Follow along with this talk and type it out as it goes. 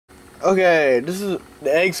Okay, this is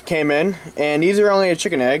the eggs came in, and these are only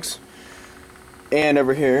chicken eggs. And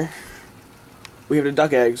over here, we have the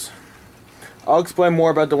duck eggs. I'll explain more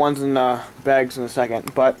about the ones in the bags in a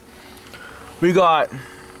second, but we got,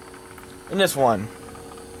 in this one,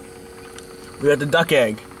 we got the duck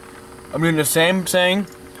egg. I'm doing the same thing,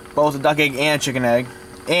 both the duck egg and chicken egg.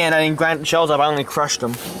 And I didn't grind the shells up, I only crushed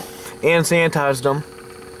them and sanitized them.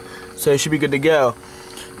 So it should be good to go.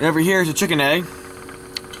 And over here is a chicken egg.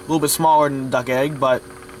 A little bit smaller than the duck egg, but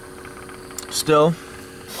still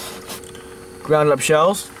ground up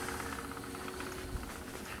shells.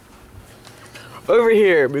 Over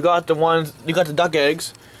here we got the duck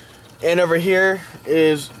eggs, and over here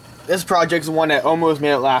is this project's the one that almost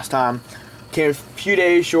made it last time. Came a few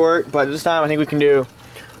days short, but this time I think we can do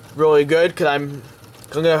really good because I'm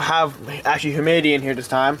gonna have actually humidity in here this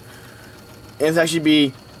time, and it's actually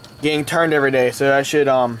be getting turned every day, so I should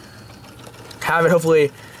have it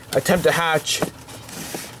hopefully attempt to hatch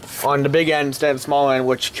on the big end instead of the small end,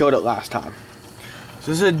 which killed it last time.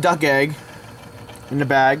 So this is a duck egg in the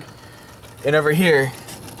bag, and over here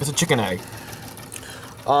is a chicken egg.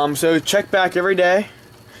 So check back every day,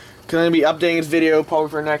 because I'm going to be updating this video probably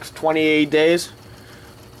for the next 28 days,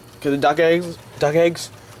 because of duck eggs.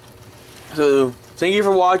 So thank you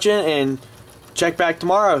for watching, and check back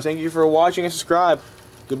tomorrow. Thank you for watching and subscribe.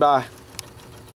 Goodbye.